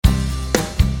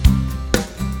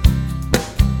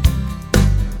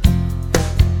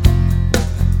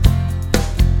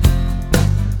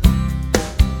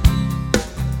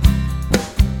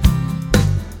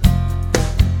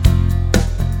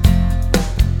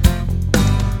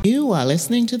You are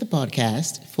listening to the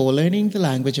podcast for learning the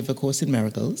language of A Course in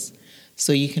Miracles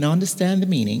so you can understand the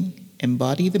meaning,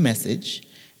 embody the message,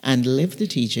 and live the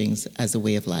teachings as a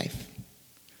way of life.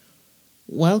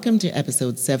 Welcome to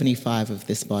episode 75 of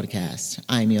this podcast.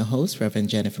 I'm your host, Reverend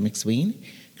Jennifer McSween,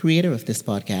 creator of this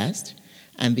podcast,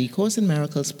 and the Course in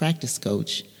Miracles practice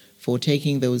coach for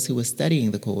taking those who are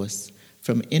studying the Course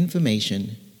from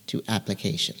information to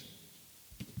application.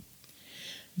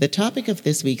 The topic of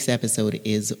this week's episode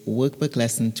is Workbook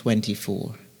Lesson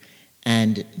 24,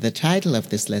 and the title of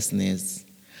this lesson is,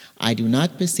 I Do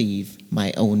Not Perceive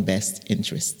My Own Best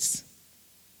Interests.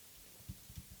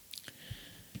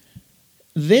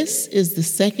 This is the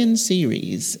second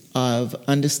series of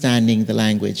Understanding the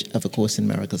Language of A Course in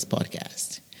Miracles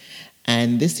podcast,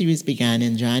 and this series began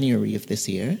in January of this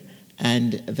year,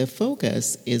 and the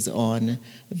focus is on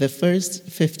the first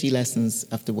 50 lessons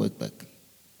of the workbook.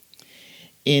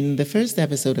 In the first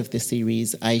episode of this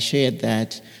series, I shared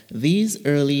that these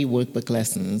early workbook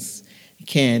lessons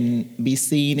can be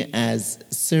seen as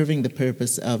serving the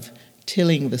purpose of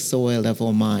tilling the soil of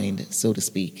our mind, so to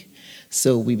speak.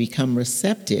 So we become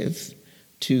receptive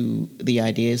to the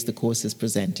ideas the Course is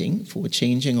presenting for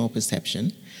changing our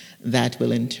perception that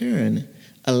will in turn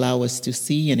allow us to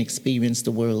see and experience the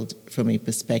world from a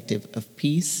perspective of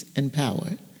peace and power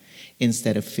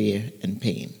instead of fear and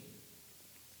pain.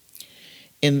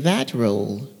 In that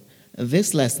role,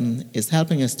 this lesson is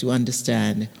helping us to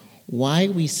understand why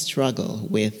we struggle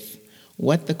with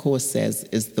what the Course says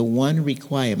is the one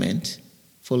requirement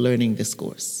for learning this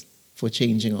course, for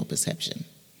changing our perception,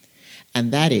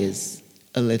 and that is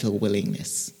a little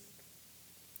willingness.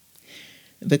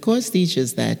 The Course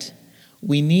teaches that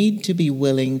we need to be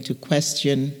willing to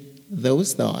question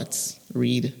those thoughts,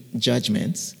 read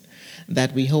judgments,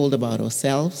 that we hold about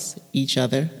ourselves, each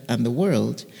other, and the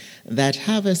world that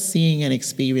have us seeing and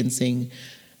experiencing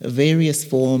various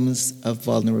forms of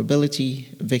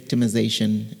vulnerability,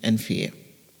 victimization, and fear.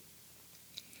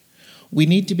 We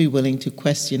need to be willing to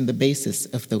question the basis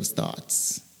of those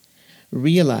thoughts,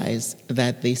 realize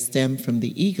that they stem from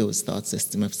the ego's thought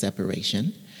system of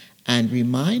separation, and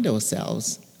remind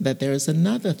ourselves that there is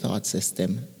another thought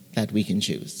system that we can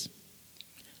choose,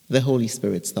 the Holy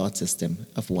Spirit's thought system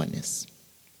of oneness.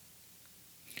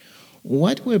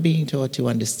 What we're being taught to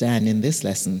understand in this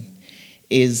lesson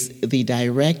is the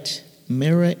direct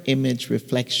mirror image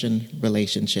reflection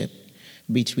relationship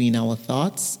between our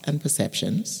thoughts and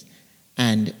perceptions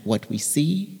and what we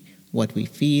see, what we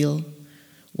feel,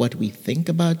 what we think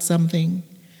about something,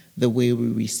 the way we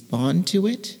respond to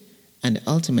it, and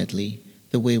ultimately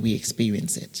the way we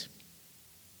experience it.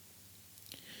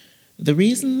 The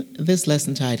reason this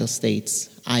lesson title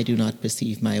states, I do not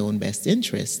perceive my own best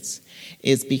interests,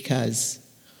 is because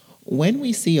when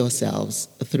we see ourselves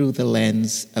through the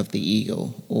lens of the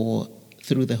ego or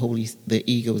through the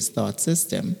ego's thought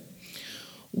system,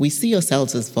 we see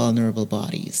ourselves as vulnerable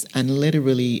bodies and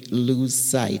literally lose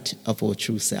sight of our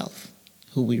true self,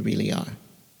 who we really are.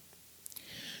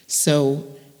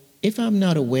 So, if I'm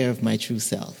not aware of my true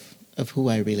self, of who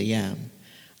I really am,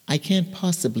 I can't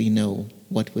possibly know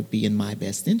what would be in my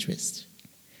best interest,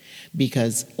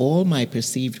 because all my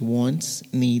perceived wants,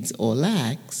 needs, or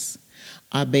lacks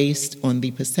are based on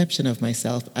the perception of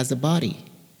myself as a body,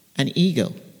 an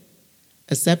ego,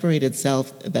 a separated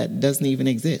self that doesn't even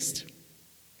exist.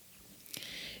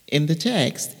 In the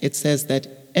text, it says that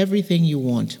everything you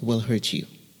want will hurt you.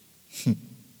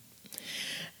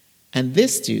 And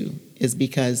this too is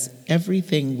because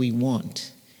everything we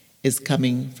want is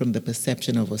coming from the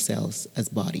perception of ourselves as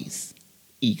bodies,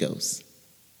 egos.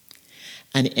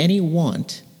 And any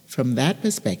want from that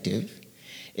perspective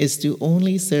is to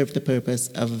only serve the purpose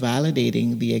of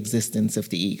validating the existence of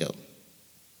the ego,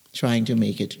 trying to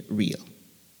make it real.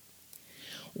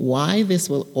 Why this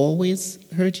will always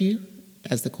hurt you,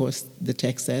 as the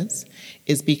text says,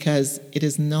 is because it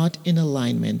is not in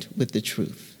alignment with the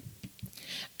truth.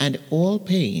 And all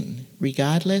pain,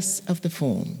 regardless of the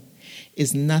form,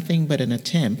 is nothing but an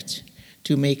attempt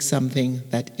to make something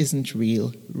that isn't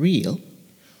real,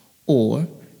 or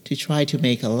to try to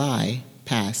make a lie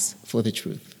pass for the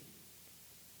truth.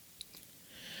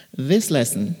 This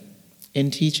lesson,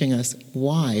 in teaching us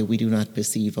why we do not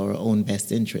perceive our own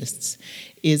best interests,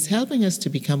 is helping us to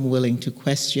become willing to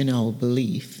question our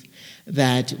belief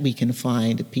that we can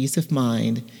find peace of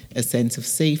mind, a sense of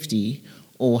safety,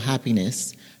 or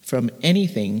happiness from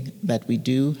anything that we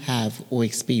do have or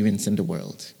experience in the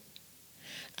world.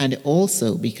 And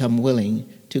also become willing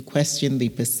to question the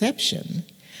perception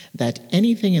that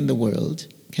anything in the world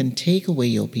can take away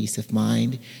your peace of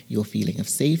mind, your feeling of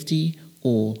safety,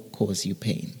 or cause you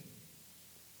pain.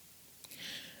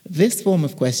 This form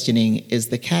of questioning is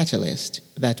the catalyst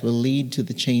that will lead to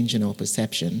the change in our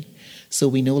perception, so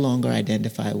we no longer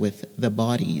identify with the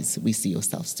bodies we see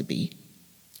ourselves to be.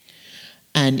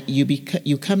 And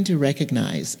you come to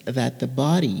recognize that the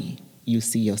body you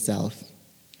see yourself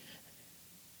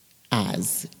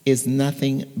as is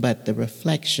nothing but the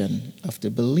reflection of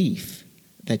the belief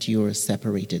that you are a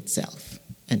separated self,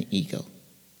 an ego.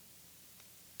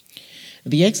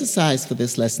 The exercise for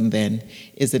this lesson, then,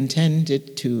 is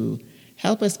intended to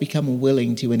help us become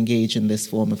willing to engage in this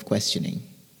form of questioning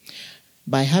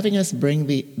by having us bring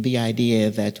the idea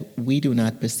that we do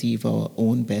not perceive our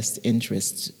own best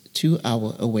interests to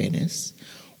our awareness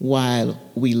while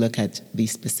we look at the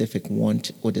specific want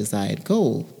or desired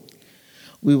goal.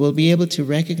 We will be able to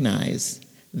recognize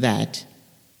whether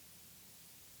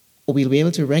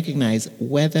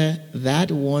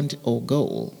that want or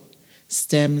goal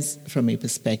stems from a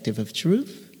perspective of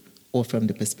truth or from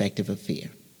the perspective of fear.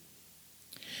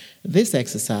 This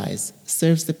exercise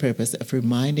serves the purpose of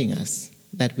reminding us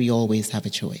that we always have a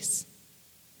choice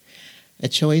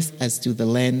as to the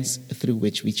lens through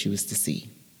which we choose to see.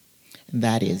 And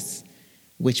that is,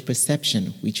 which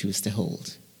perception we choose to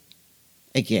hold.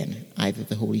 Again, either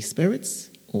the Holy Spirit's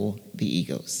or the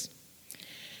ego's.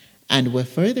 And we're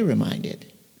further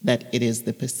reminded that it is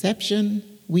the perception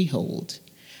we hold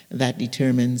that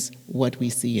determines what we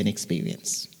see and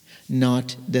experience,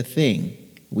 not the thing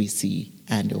we see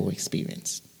and or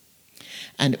experience.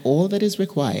 And all that is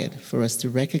required for us to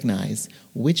recognize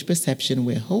which perception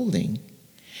we're holding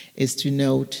is to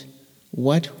note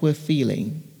what we're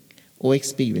feeling or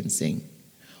experiencing,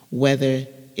 whether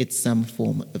it's some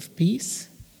form of peace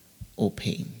or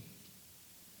pain.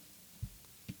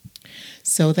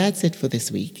 So that's it for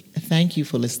this week. Thank you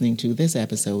for listening to this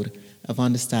episode of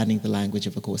Understanding the Language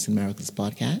of A Course in Miracles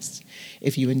podcast.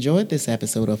 If you enjoyed this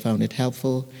episode or found it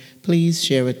helpful, please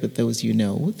share it with those you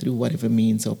know through whatever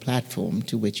means or platform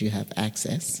to which you have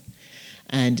access.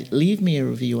 And leave me a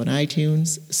review on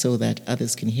iTunes so that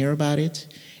others can hear about it,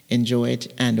 enjoy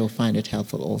it, and or find it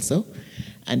helpful also.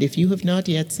 And if you have not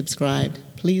yet subscribed,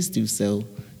 please do so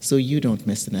you don't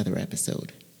miss another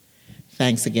episode.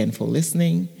 Thanks again for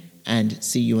listening, and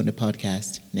see you on the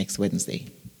podcast next Wednesday.